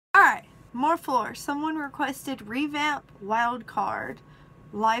More floor. Someone requested revamp wild card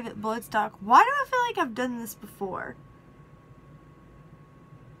live at Bloodstock. Why do I feel like I've done this before?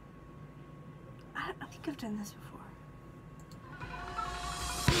 I think I've done this before.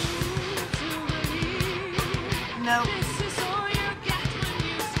 Nope.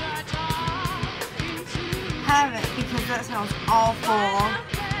 Haven't, because that sounds awful.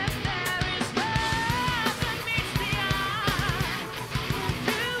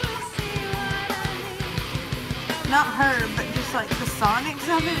 Not her, but just like the sonics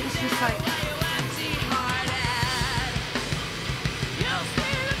of it, it's just like...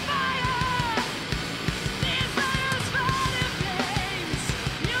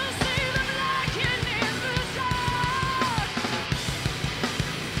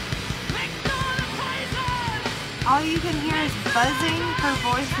 All you can hear is buzzing, her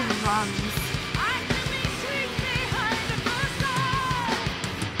voice and drums.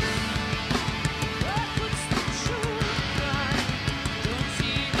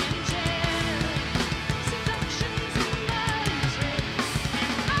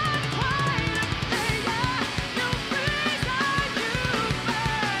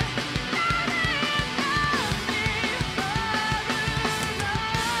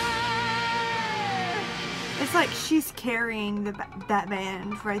 It's like she's carrying that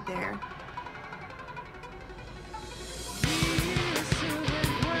band right there.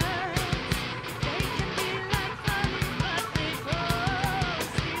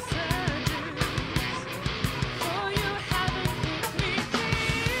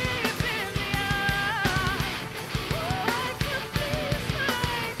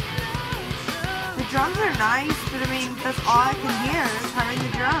 The drums are nice, but I mean, that's all I can hear is her and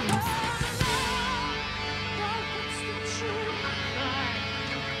the drums.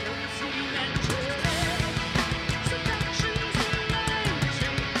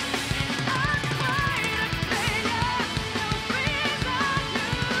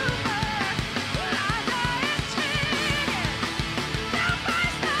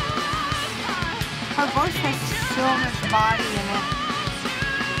 Her voice has so much body in it.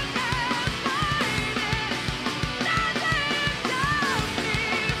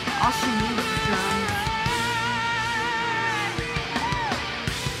 All she needs is drums.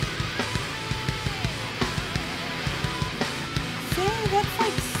 See, that's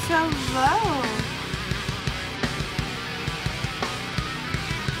like so low.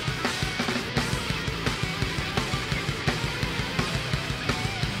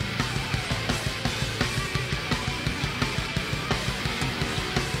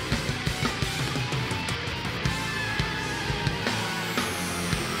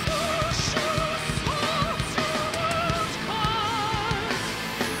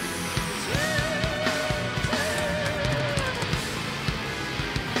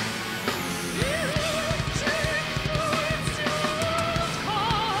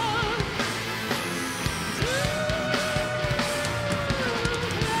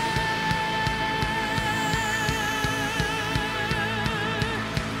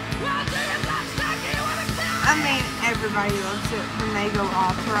 I mean, everybody loves it when they go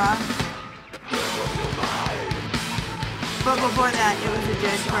opera. But before that, it was a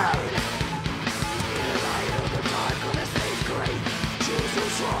dead crowd.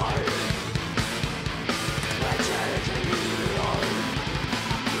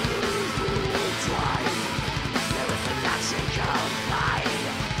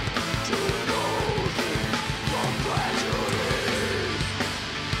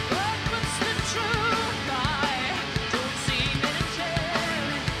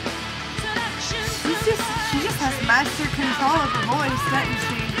 She just has master control of her voice, doesn't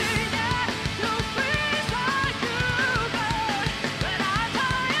she?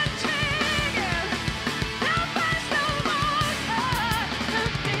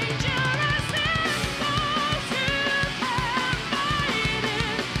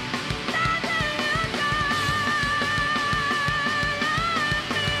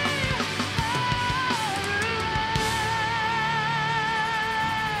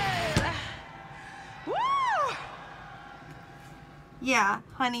 Yeah,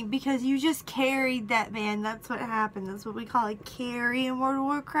 honey, because you just carried that band. That's what happened. That's what we call a carry in World of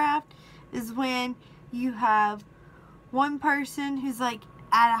Warcraft, is when you have one person who's like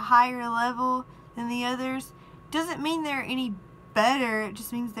at a higher level than the others. Doesn't mean they're any better, it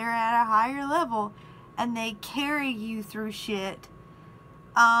just means they're at a higher level and they carry you through shit.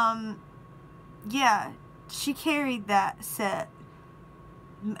 Yeah, she carried that set.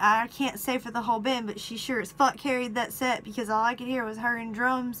 I can't say for the whole band, but she sure as fuck carried that set, because all I could hear was her and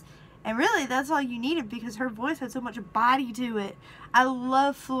drums And really, that's all you needed because her voice had so much body to it. I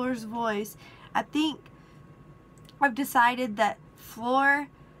love Floor's voice. I think I've decided that Floor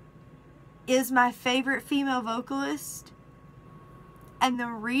is my favorite female vocalist. And the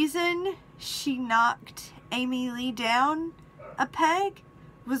reason she knocked Amy Lee down a peg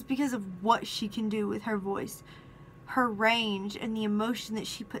was because of what she can do with her voice. Her range and the emotion that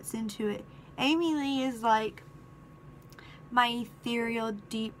she puts into it. Amy Lee is like my ethereal,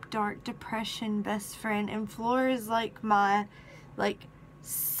 deep, dark depression best friend. And Floor is like my,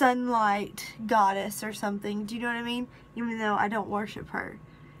 sunlight goddess or something. Do you know what I mean? Even though I don't worship her.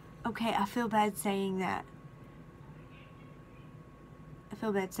 Okay, I feel bad saying that. I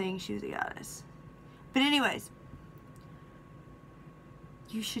feel bad saying she was a goddess. But anyways,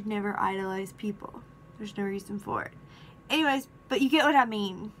 you should never idolize people. There's no reason for it. Anyways, but you get what I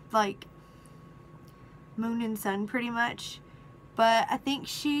mean. Like, moon and sun pretty much. But I think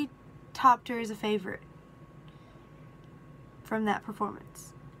she topped her as a favorite from that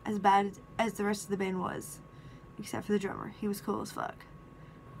performance. As bad as the rest of the band was. Except for the drummer. He was cool as fuck.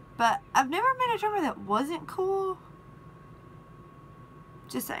 But I've never met a drummer that wasn't cool.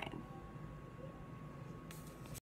 Just saying.